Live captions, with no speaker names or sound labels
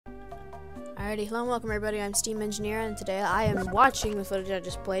Alrighty, hello and welcome everybody, I'm Steamy Ingenera, and today I am watching the footage I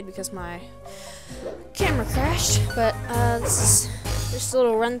just played because my camera crashed, but this is just a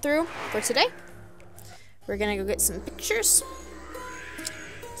little run through for today. We're gonna go get some pictures,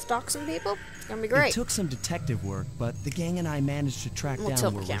 stalk some people, it's gonna be great. It took some detective work, but the gang and I managed to track down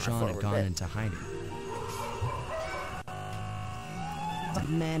where Rajan had gone into hiding. I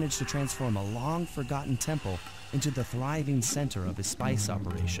managed to transform a long-forgotten temple into the thriving center of his spice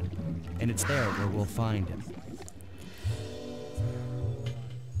operation, and it's there where we'll find him.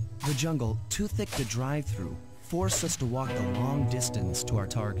 The jungle, too thick to drive through, forced us to walk the long distance to our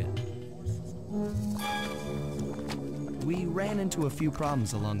target. We ran into a few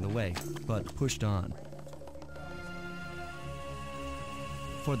problems along the way, but pushed on.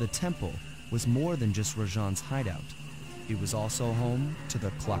 For the temple was more than just Rajan's hideout. It was also home to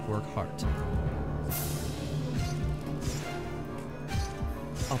the Clockwork Heart.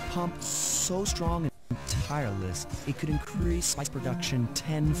 A pump so strong and tireless, it could increase spice production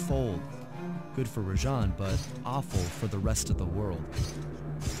tenfold. Good for Rajan, but awful for the rest of the world.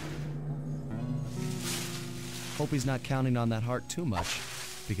 Hope he's not counting on that heart too much,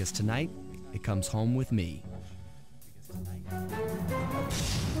 because tonight, it comes home with me.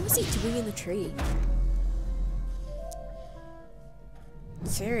 What was he doing in the tree?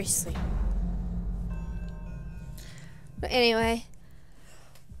 Seriously. But anyway,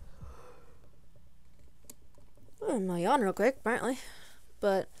 I'm gonna yawn real quick, apparently.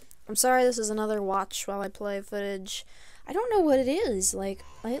 But I'm sorry, this is another watch while I play footage. I don't know what it is. Like,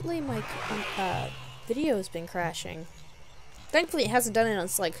 lately my video's been crashing. Thankfully, it hasn't done it on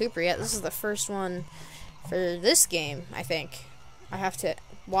Sly Cooper yet. This is the first one for this game, I think. I have to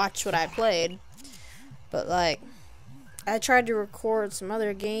watch what I played. But, like, I tried to record some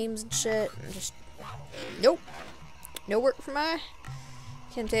other games and shit, and just, nope. No work for my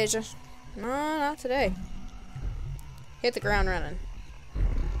Camtasia. No, not today. Hit the ground running.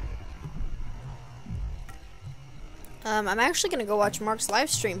 I'm actually gonna go watch Mark's live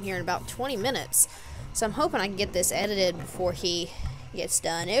stream here in about 20 minutes. So I'm hoping I can get this edited before he gets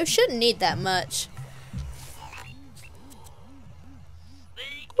done. It shouldn't need that much.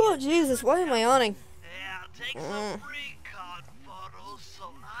 Oh Jesus, why am I yawning? Yeah, take some recon photos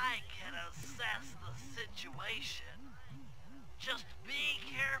so I can assess the situation. Just be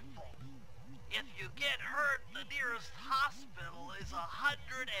careful. If you get hurt, the nearest hospital is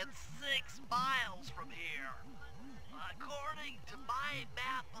 106 miles from here. According to my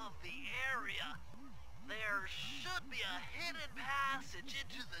map of the area, there should be a hidden passage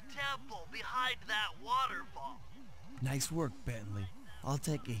into the temple behind that waterfall. Nice work, Bentley. I'll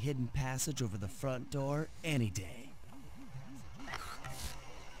take a hidden passage over the front door any day.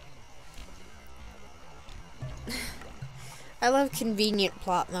 I love convenient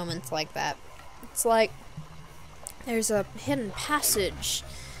plot moments like that. It's like there's a hidden passage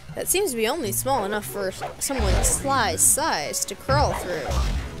that seems to be only small enough for someone's size to crawl through.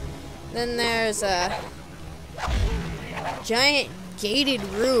 Then there's a giant gated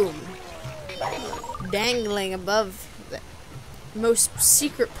room dangling above the most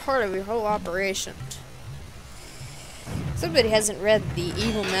secret part of your whole operation. Somebody hasn't read the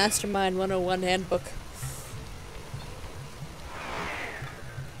Evil Mastermind 101 handbook.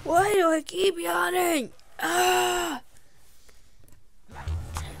 Why do I keep yawning? Ah!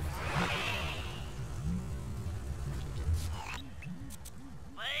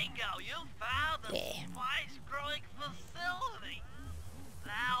 Bingo, you found the spice growing facility.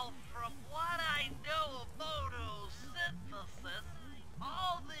 Now, from what I know of photosynthesis,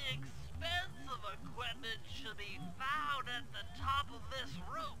 all the expensive equipment should be found at the top of this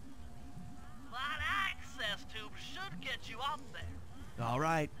roof. That access tube should get you up there. All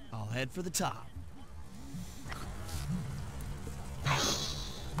right, I'll head for the top.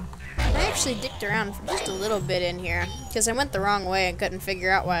 I actually dicked around for just a little bit in here because I went the wrong way and couldn't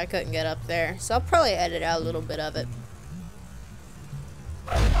figure out why I couldn't get up there. So I'll probably edit out a little bit of it.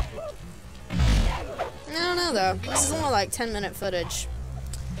 I don't know though. This is only like 10-minute footage.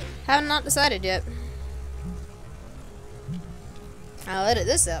 Have not decided yet. I'll edit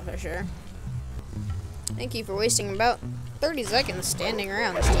this out for sure. Thank you for wasting about 30 seconds standing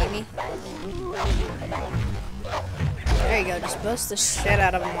around, Steamy. There you go, just bust the shit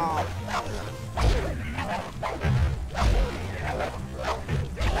out of them all.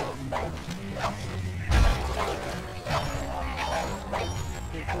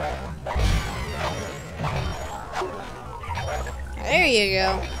 There you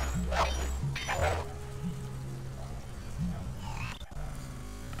go.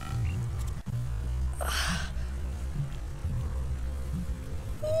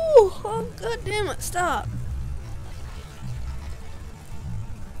 Ooh, I'm God damn it, stop.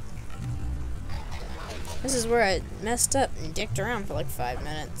 This is where I messed up and dicked around for like 5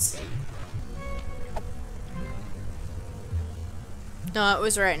 minutes. No, it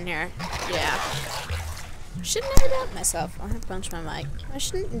was right in here. Yeah. I should never doubt myself. I'll have to punch my mic. I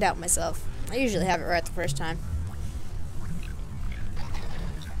shouldn't doubt myself. I usually have it right the first time.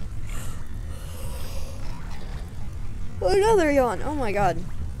 Another yawn. Oh my god.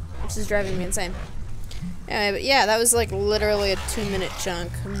 This is driving me insane. Anyway, but yeah, that was like literally a 2-minute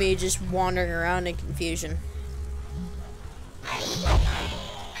chunk of me just wandering around in confusion.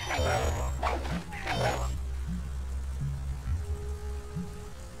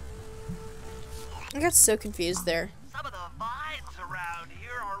 I got so confused there. Some of the vines around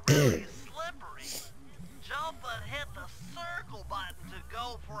here are really slippery. Jump and hit the circle button to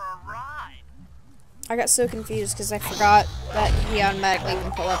go for a ride. I got so confused because I forgot that he automatically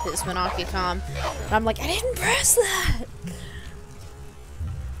can pull up his Monoki comm. And I'm like, I didn't press that!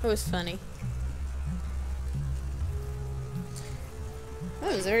 It was funny.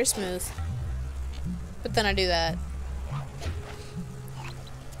 That was very smooth. But then I do that.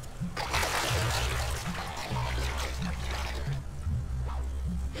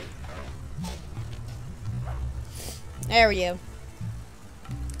 There we go.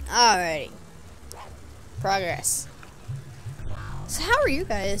 Alrighty. Progress. So how are you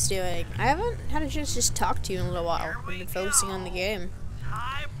guys doing? I haven't had a chance to just talk to you in a little while. I've been focusing on the game.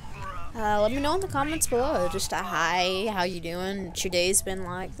 Let me know in the comments below. Just a hi, how you doing, what your day's been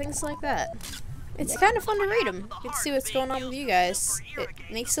like, things like that. It's kind of fun to read them. Get to see what's going on with you guys. It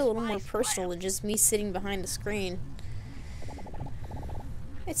makes it a little more personal than just me sitting behind the screen.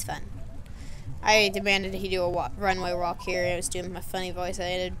 It's fun. I demanded he do a runway walk here. I was doing my funny voice I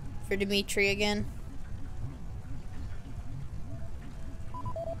did for Dimitri again.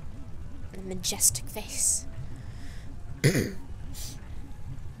 A majestic face.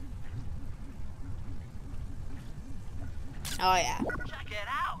 Oh yeah. Check it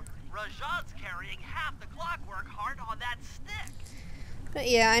out. Rajan's carrying half the clockwork heart on that stick. But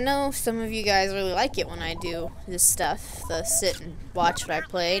yeah, I know some of you guys really like it when I do this stuff, the sit and watch what I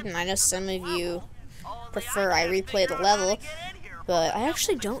played, and I know some of you prefer I replay the level, but I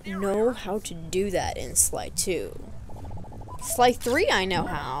actually don't know how to do that in Sly 2. Sly 3 I know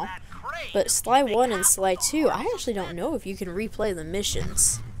how, but Sly 1 and Sly 2, I actually don't know if you can replay the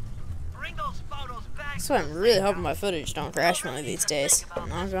missions. So I'm really hoping my footage don't crash one of these days.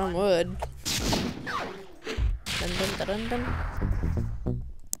 Knock on wood. Dun, dun, dun, dun, dun.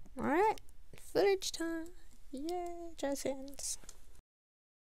 Alright, footage time. Yeah, jazz hands.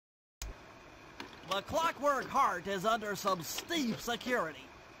 The clockwork heart is under some steep security.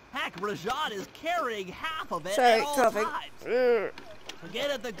 Heck, Rajan is carrying half of it at all times. To get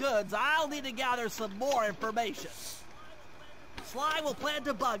at the goods, I'll need to gather some more information. Sly will plant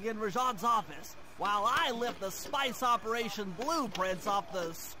a bug in Rajan's office, while I lift the spice operation blueprints off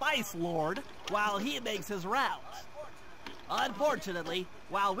the Spice Lord while he makes his rounds. Unfortunately,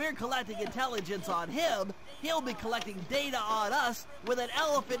 while we're collecting intelligence on him, he'll be collecting data on us with an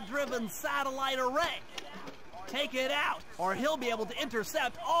elephant-driven satellite array. Take it out, or he'll be able to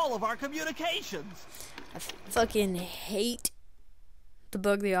intercept all of our communications. I fucking hate the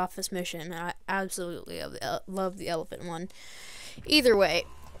Bug the Office mission. I absolutely love the elephant one. Either way,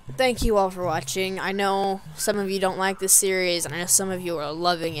 thank you all for watching. I know some of you don't like this series, and I know some of you are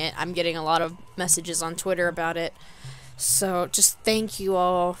loving it. I'm getting a lot of messages on Twitter about it. So just thank you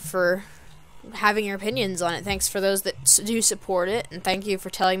all for having your opinions on it. Thanks for those that do support it, and thank you for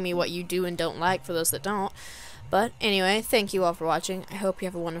telling me what you do and don't like for those that don't. But anyway, thank you all for watching. I hope you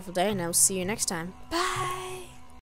have a wonderful day, and I will see you next time. Bye!